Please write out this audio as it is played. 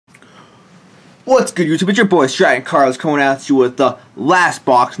What's good, YouTube? It's your boy Stratton Carlos coming at you with the last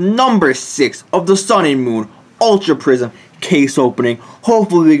box, number 6 of the Sun and Moon Ultra Prism case opening.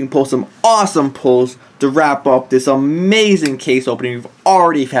 Hopefully we can pull some awesome pulls to wrap up this amazing case opening. We've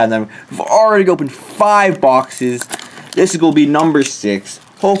already had them. We've already opened 5 boxes. This is going to be number 6.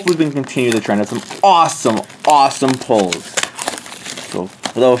 Hopefully we can continue the trend of some awesome pulls. So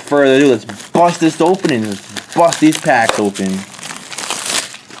without further ado, let's bust this open and let's bust these packs open.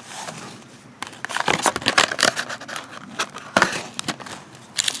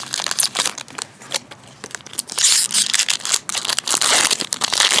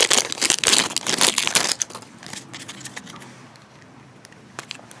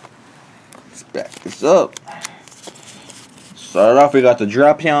 Back this up. Start off, we got the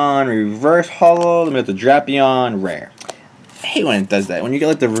Drapion reverse holo, then we got the Drapion rare. I hate when it does that. When you get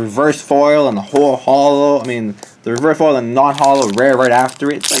like the reverse foil and the whole holo, I mean the reverse foil and non-holo rare right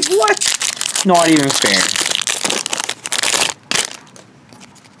after it. It's like, what? Not even fair.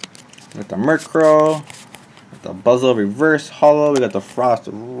 We got the Murkrow, got the Buzzle reverse holo, we got the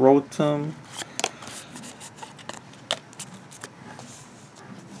Frost Rotom.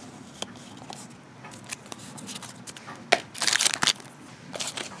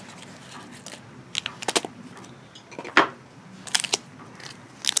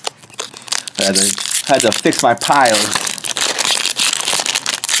 I had to fix my piles.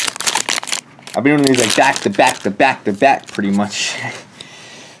 I've been doing these like back to back pretty much.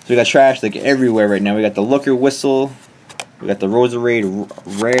 So we got trash like everywhere right now. We got the Looker Whistle. We got the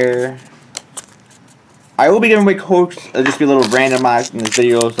Roserade rare. I will be giving away codes. It'll just be a little randomized in this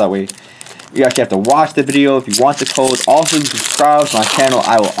video, so that way you actually have to watch the video if you want the code. Also, if you subscribe to my channel,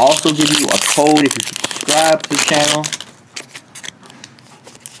 I will also give you a code if you subscribe to the channel.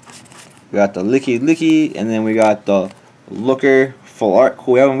 We got the Licky, and then we got the Looker full art.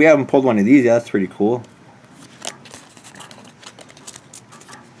 Cool. We haven't pulled one of these yet. That's pretty cool.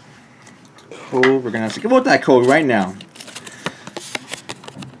 Code. We're gonna have to give out that code right now.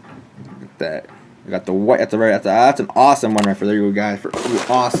 Look at that. We got the white at the right. That's an awesome one right for there, you guys. For you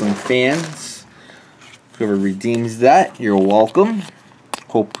awesome fans. Whoever redeems that, you're welcome.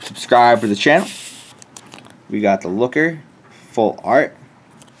 Hope you subscribe to the channel. We got the Looker full art.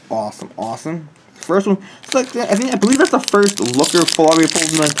 Awesome. First one, it's like, I believe that's the first Looker full art we pulled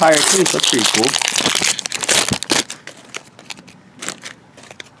in the entire case. That's pretty cool.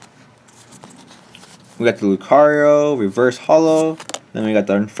 We got the Lucario reverse holo. Then we got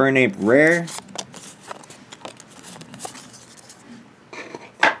the Infernape rare.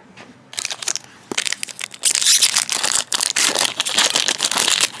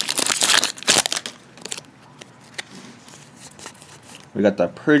 We got the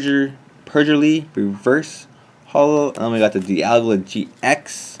Pergily reverse holo, and then we got the Dialga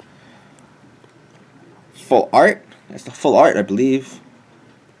GX full art. That's the full art, I believe.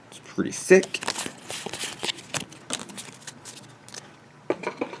 It's pretty sick.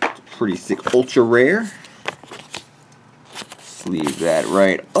 It's pretty sick ultra rare. Let's leave that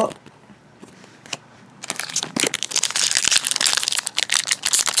right up.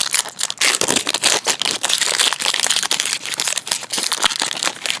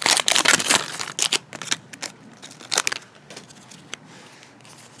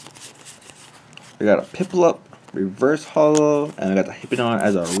 We got a Piplup reverse holo, and we got the Hippowdon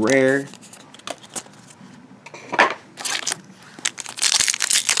as a rare.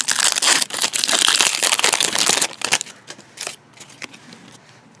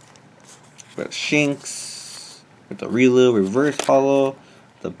 We got Shinx, with the Riolu reverse holo,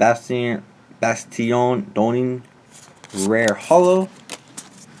 the Bastion Doning rare holo.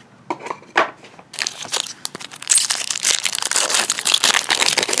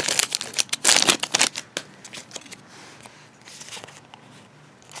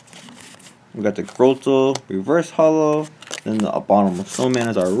 We got the Grotto reverse holo, then the Abominable Snowman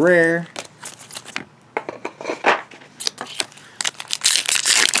is our rare.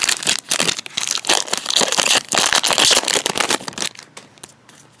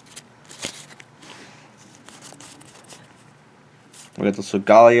 We got the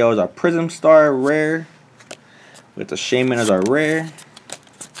Solgaleo as our Prism Star rare. We got the Shaman as our rare.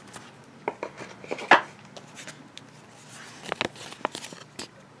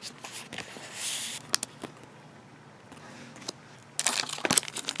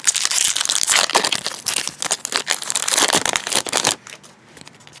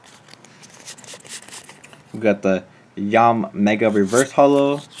 We got the Yam Mega reverse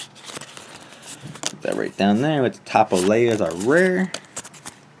holo. Put that right down there with the Tapu Lele as our rare.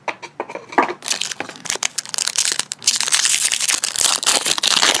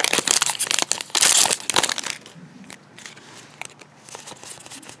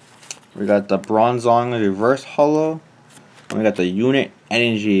 We got the Bronzong reverse holo. And we got the Unit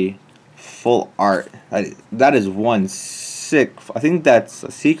Energy full art. That is one sick. I think that's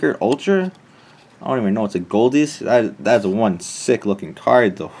a Secret Ultra. I don't even know. It's a Goldies. That's one sick looking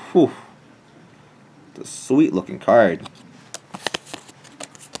card. The sweet looking card.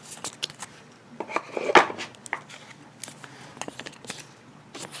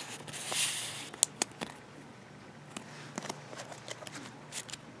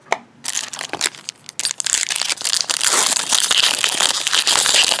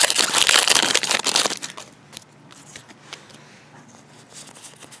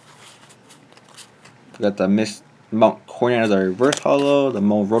 We got the Mount Cornet as a reverse holo. The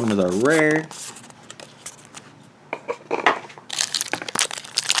Mo Rotom as a rare.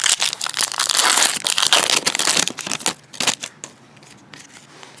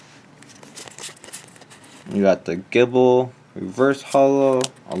 We got the Gibble reverse holo.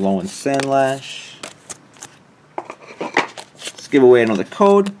 Alolan Sandlash. Let's give away another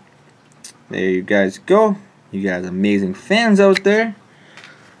code. There you guys go. You guys amazing fans out there.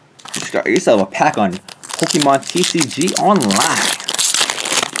 You got yourself a pack on Pokemon TCG Online.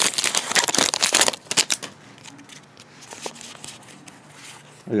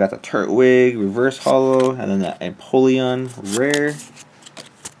 We got the Turtwig reverse holo, and then the Empoleon rare.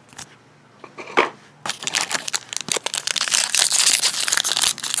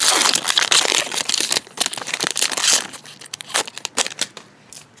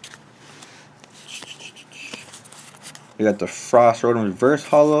 We got the Frost Rotom reverse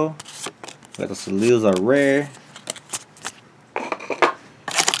holo. We got the Seleelza rare.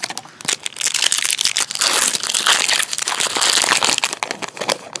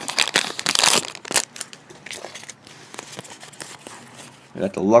 We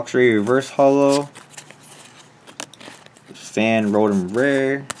got the Luxury reverse holo. Fan Rotom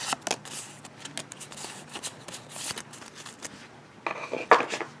rare.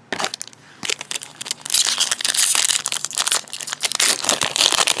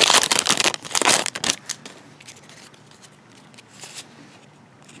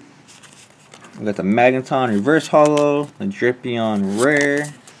 We got the Magneton reverse holo, the Drippon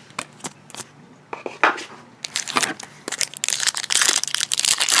rare.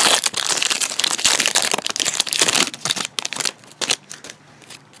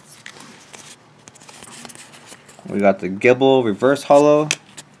 We got the Gibble reverse holo,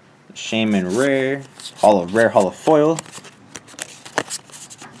 the Shaman rare, holo foil.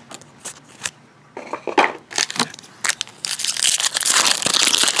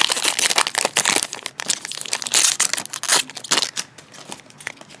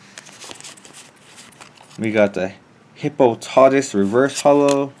 We got the Hippopotamus reverse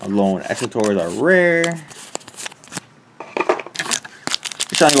holo, Alolan Exeggutor are rare.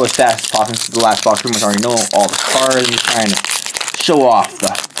 I'm trying to go as fast as possible since the last box. Pretty much already know all the cards. I'm trying to show off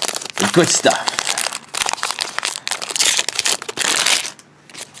the good stuff.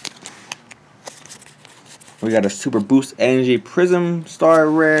 We got a Super Boost Energy Prism Star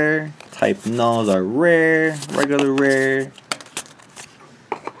rare. Type Nulls are rare, regular rare.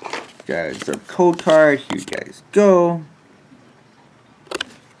 Guys, the code card. Here you guys go.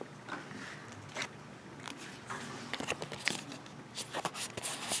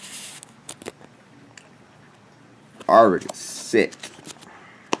 Already sick.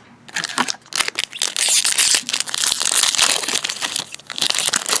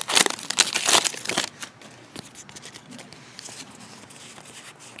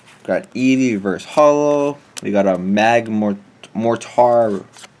 Got Eevee reverse holo. We got a Mortar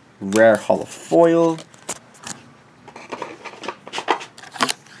rare holo foil.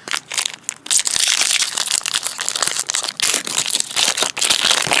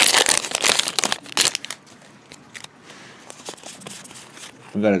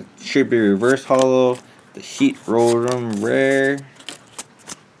 We got a Chippy reverse holo, the Heat Rotom rare.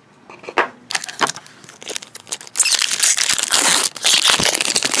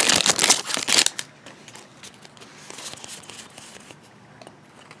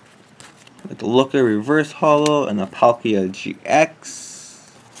 With the Looker reverse holo and the Palkia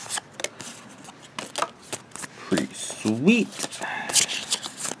GX. Pretty sweet.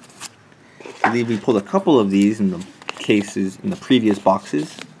 I believe we pulled a couple of these in the cases in the previous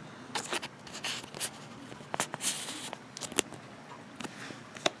boxes.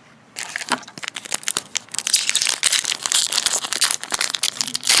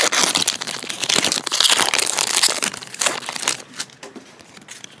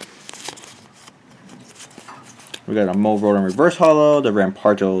 We got a Mo Rotom reverse holo, the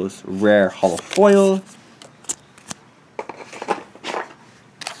Rampardos rare holo foil.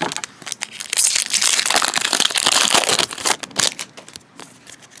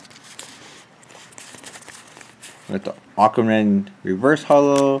 We got the Aquaman Reverse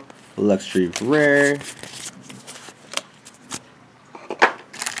Holo, Luxury Rare.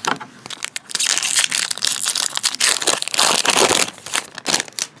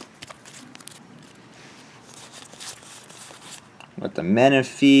 We got the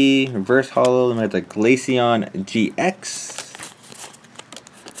Manaphy Reverse Holo, and we got the Glaceon GX.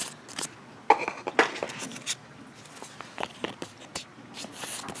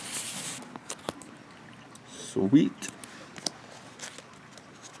 Sweet.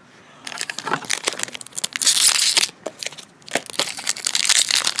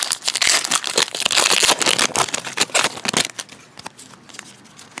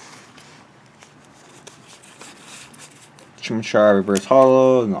 Chimchar Reverse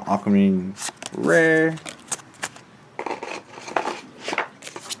Holo and the Aquamarine Rare.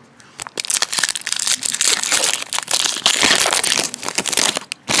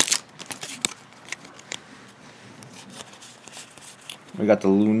 We got the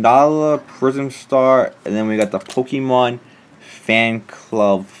Lunala Prism Star, and then we got the Pokemon Fan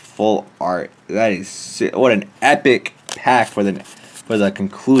Club Full Art. That is sick. What an epic pack for the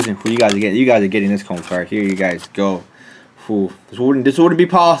conclusion. Who you guys are getting? You guys are getting this code card. Here you guys go. Whew. This wouldn't be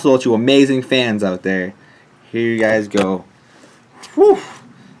possible to amazing fans out there. Here you guys go. Whew.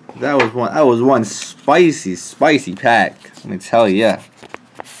 That was one spicy pack. Let me tell you.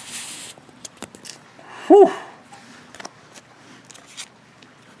 Whew.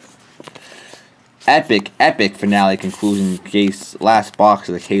 Epic finale conclusion case, last box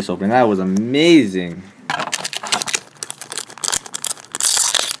of the case opening. That was amazing.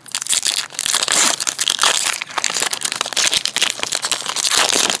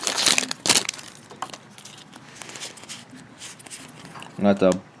 We got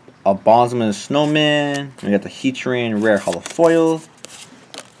the Bonsman Snowman. We got the Heatran Rare Holo Foil.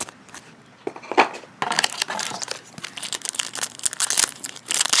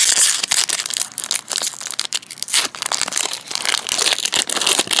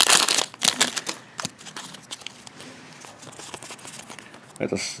 With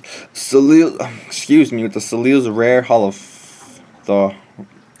the Salil's Rare Holo, the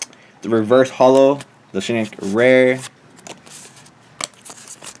Reverse Holo, the Shinik Rare.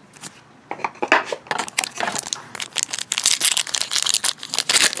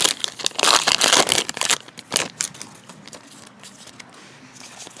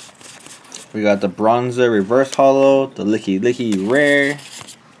 We got the Bronzer Reverse Holo, the Licky Rare.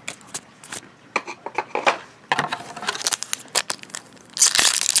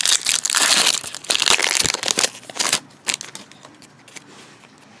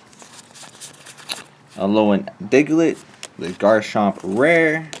 A Lowen Diglett, the Garchomp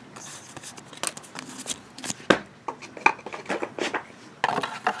Rare.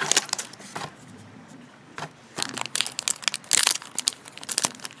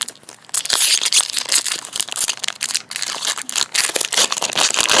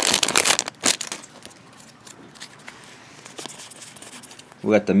 We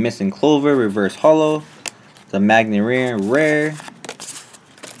got the Missing Clover Reverse Holo, the Magnerear Rare.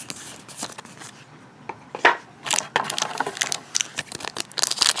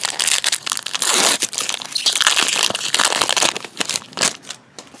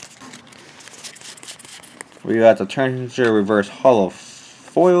 We got the Turninger Reverse Holo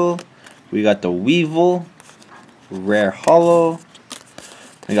Foil. We got the Weevil Rare Holo.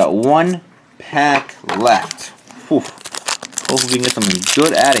 We got one pack left. Whew. Hopefully we can get something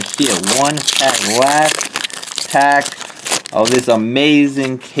good out of here. One pack last pack of this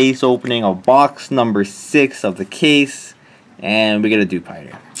amazing case opening of box number 6 of the case. And we get a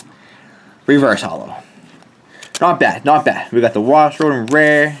Dewpider. Reverse Holo. Not bad, not bad. We got the Wash Road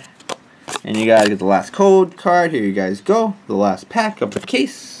Rare. And you guys get the last code card. Here you guys go. The last pack of the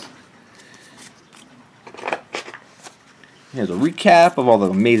case. Here's a recap of all the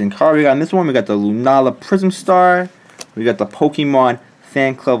amazing cards we got in this one. We got the Lunala Prism Star. We got the Pokemon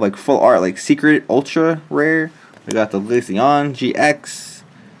Fan Club like full art like Secret Ultra Rare. We got the Glaceon GX.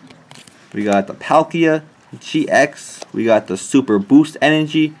 We got the Palkia GX. We got the Super Boost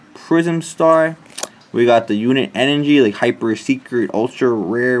Energy Prism Star. We got the Unit Energy, like Hyper Secret, Ultra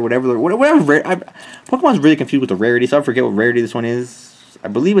Rare, whatever rare. Pokemon's really confused with the rarity, so I forget what rarity this one is. I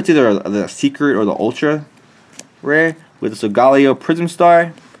believe it's either the Secret or the Ultra Rare. With the Solgaleo Prism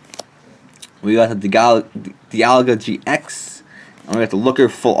Star. We got the Dialga GX. And we got the Looker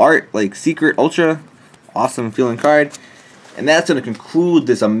Full Art, like Secret, Ultra. Awesome feeling card. And that's going to conclude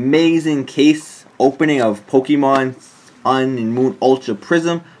this amazing case opening of Pokemon Sun and Moon Ultra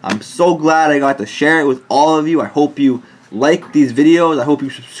Prism. I'm so glad I got to share it with all of you. I hope you like these videos. I hope you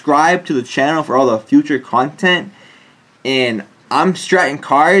subscribe to the channel for all the future content. And I'm stratting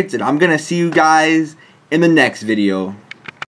cards, and I'm going to see you guys in the next video.